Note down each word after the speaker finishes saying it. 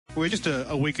We're just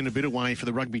a week and a bit away for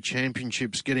the Rugby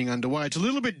Championships getting underway. It's a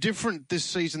little bit different this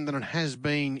season than it has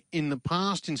been in the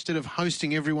past. Instead of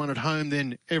hosting everyone at home,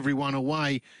 then everyone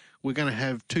away, we're going to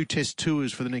have 2 test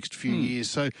tours for the next few years.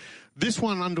 So this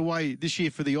one underway this year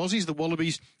for the Aussies, the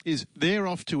Wallabies, is they're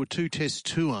off to a 2 test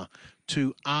tour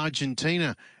to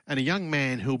Argentina. And a young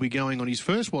man who'll be going on his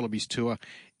first Wallabies tour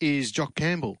is Jock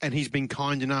Campbell. And he's been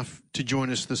kind enough to join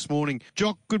us this morning.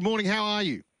 Jock, good morning. How are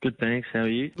you? Good, thanks. How are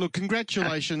you? Look,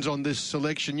 congratulations on this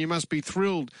selection. You must be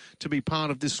thrilled to be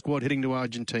part of this squad heading to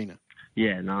Argentina.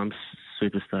 Yeah, no, I'm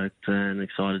super stoked and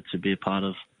excited to be a part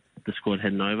of the squad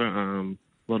heading over. A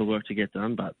lot of work to get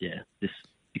done, but yeah, just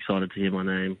excited to hear my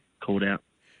name called out.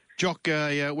 Jock,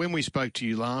 when we spoke to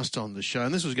you last on the show,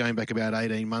 and this was going back about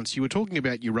 18 months, you were talking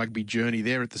about your rugby journey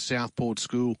there at the Southport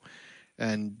School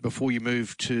and before you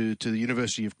moved to the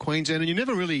University of Queensland, and you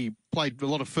never really played a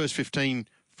lot of first 15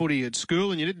 footy at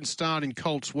school, and you didn't start in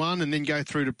Colts 1 and then go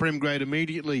through to Prem grade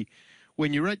immediately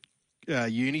when you're at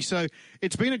uni. So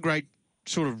it's been a great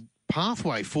sort of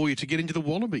pathway for you to get into the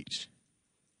Wallabies.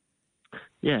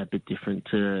 Yeah, a bit different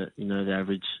to,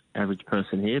 the average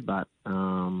person here, but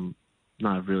no,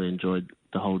 I've really enjoyed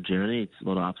the whole journey. It's a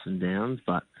lot of ups and downs,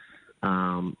 but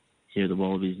here at the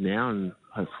Wallabies now, and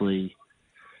hopefully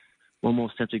one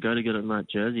more step to go to get on that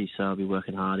jersey. So I'll be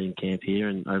working hard in camp here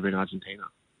and over in Argentina.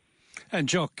 And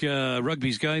Jock,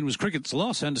 rugby's gain was cricket's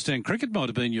loss. I understand cricket might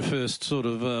have been your first sort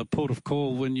of port of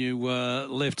call when you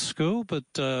left school, but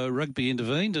rugby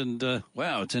intervened and,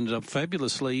 wow, it's ended up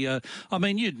fabulously. I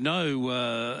mean, you'd know,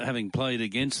 having played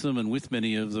against them and with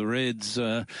many of the Reds,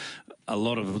 a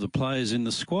lot of the players in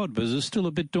the squad, but is it still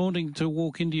a bit daunting to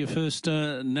walk into your first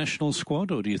national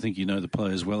squad, or do you think you know the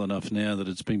players well enough now that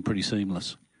it's been pretty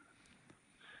seamless?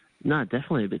 No,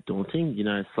 definitely a bit daunting.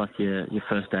 It's like your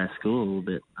first day of school, a little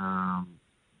bit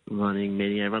running,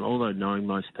 meeting everyone. Although knowing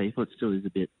most people, it still is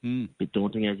a bit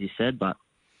daunting, as you said. But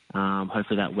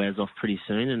hopefully that wears off pretty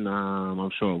soon, and I'm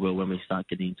sure it will when we start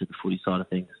getting into the footy side of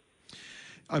things.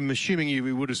 I'm assuming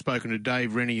you would have spoken to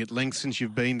Dave Rennie at length since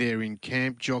you've been there in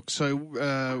camp, Jock. So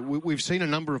we've seen a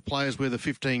number of players wear the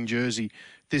 15 jersey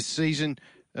this season,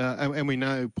 and we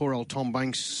know poor old Tom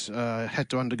Banks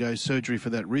had to undergo surgery for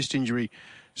that wrist injury.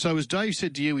 So as Dave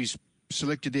said to you, he's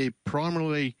selected there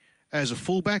primarily as a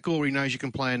fullback, or he knows you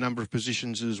can play a number of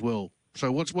positions as well.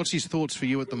 So what's his thoughts for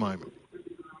you at the moment?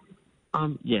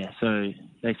 Yeah, so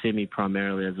they see me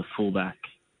primarily as a fullback,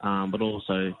 but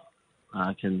also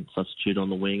I can substitute on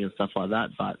the wing and stuff like that.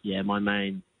 But yeah, my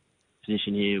main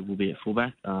position here will be at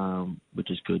fullback,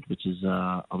 which is good, which is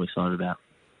I'm excited about.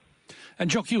 And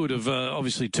Jock, you would have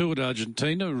obviously toured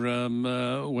Argentina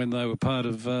when they were part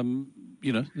of,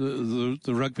 the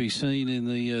rugby scene in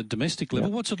the domestic level.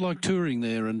 Yep. What's it like touring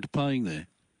there and playing there?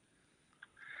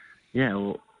 Yeah,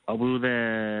 well, we were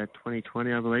there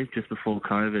 2020, I believe, just before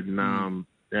COVID, and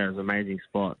yeah, it was an amazing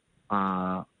spot.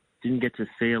 Didn't get to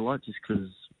see a lot just because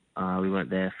we weren't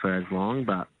there for as long,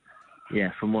 but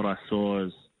yeah, from what I saw,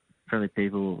 as friendly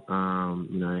people,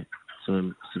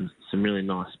 some really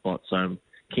nice spots. So I'm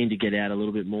keen to get out a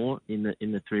little bit more in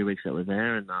the 3 weeks that we're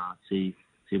there and see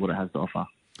what it has to offer.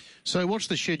 So what's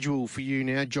the schedule for you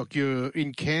now, Jock? You're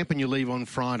in camp and you leave on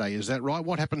Friday, is that right?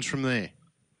 What happens from there?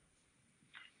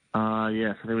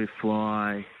 Yeah, so then we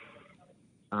fly.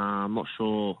 I'm not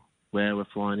sure where we're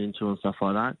flying into and stuff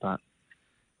like that, but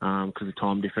because of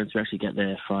time difference, we actually get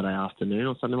there Friday afternoon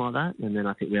or something like that, and then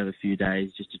I think we have a few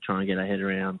days just to try and get our head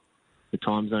around the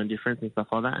time zone difference and stuff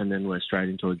like that, and then we're straight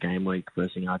into a game week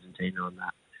versus Argentina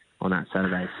on that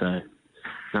Saturday. So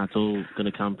no, it's all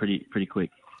going to come pretty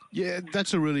quick. Yeah,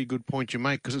 that's a really good point you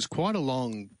make, because it's quite a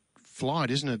long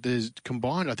flight, isn't it? There's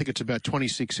combined, I think it's about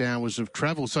 26 hours of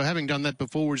travel. So having done that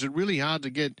before, is it really hard to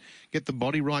get the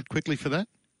body right quickly for that?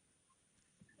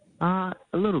 A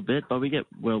little bit, but we get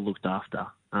well looked after.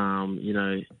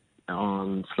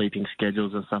 On sleeping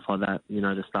schedules and stuff like that.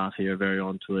 The staff here are very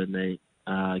onto it, and they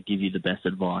give you the best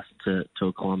advice to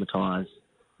acclimatise.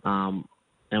 And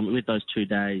with those 2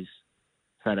 days,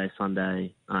 Saturday,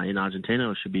 Sunday, in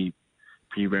Argentina, it should be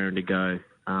pretty raring to go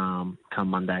come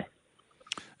Monday.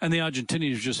 And the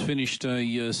Argentinians just finished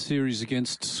a series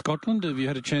against Scotland. Have you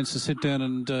had a chance to sit down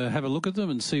and have a look at them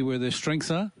and see where their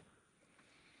strengths are?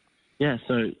 Yeah,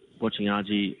 so watching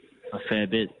Argie a fair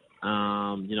bit.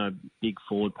 Big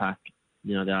forward pack,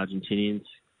 the Argentinians,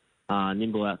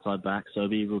 nimble outside back, so it'll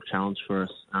be a real challenge for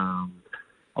us.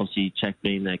 Obviously, Czech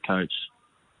being their coach,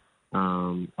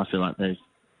 I feel like they've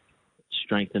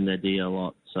strengthened their D a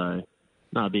lot, so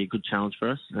it'll be a good challenge for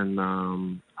us,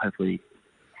 and hopefully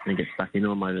we get stuck into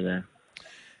them over there.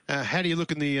 How do you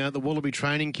look in the Wallaby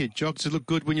training kit, Jock? Does it look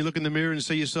good when you look in the mirror and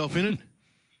see yourself in it?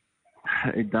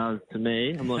 It does to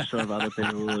me. I'm not sure if other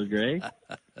people will agree.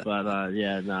 But,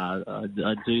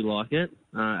 I do like it.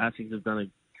 ASICS have done a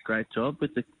great job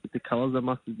with the colours, I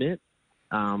must admit.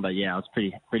 I was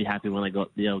pretty happy when I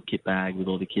got the old kit bag with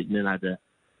all the kit in it. I had to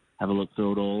have a look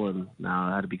through it all, and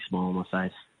I had a big smile on my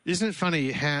face. Isn't it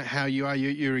funny how you are?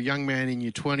 You're a young man in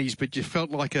your 20s, but you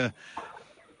felt like a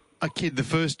kid the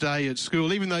first day at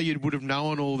school, even though you would have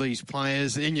known all these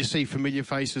players, and you see familiar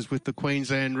faces with the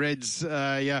Queensland Reds.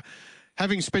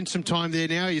 Having spent some time there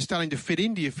now, you're starting to fit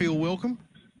in. Do you feel welcome?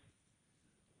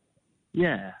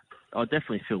 Yeah, I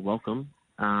definitely feel welcome.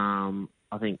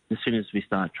 I think as soon as we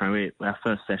start training, our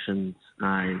first session's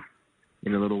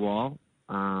in a little while.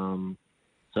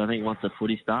 So I think once the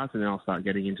footy starts, and then I'll start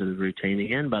getting into the routine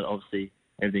again. But obviously,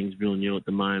 everything's real new at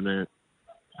the moment.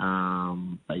 So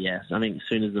I think as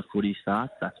soon as the footy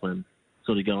starts, that's when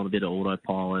sort of go on a bit of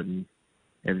autopilot and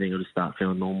everything will just start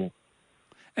feeling normal.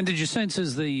 And did you sense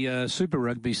as the Super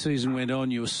Rugby season went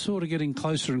on, you were sort of getting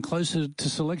closer and closer to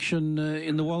selection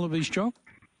in the Wallabies, Jock?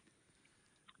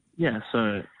 Yeah,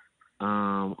 so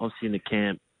obviously in the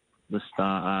camp, the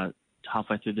start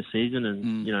halfway through the season,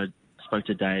 and spoke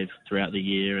to Dave throughout the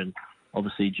year, and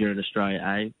obviously during Australia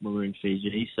A when we were in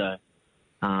Fiji. So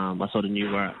I sort of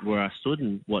knew where I stood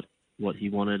and what he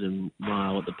wanted and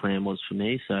what the plan was for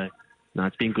me. So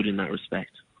it's been good in that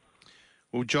respect.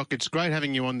 Well, Jock, it's great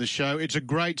having you on the show. It's a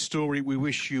great story. We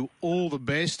wish you all the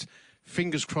best.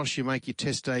 Fingers crossed you make your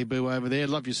test debut over there.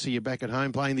 Love to see you back at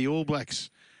home playing the All Blacks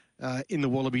in the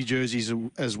Wallaby jerseys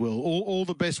as well. All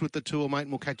the best with the tour, mate,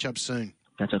 and we'll catch up soon.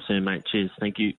 Catch up soon, mate. Cheers. Thank you.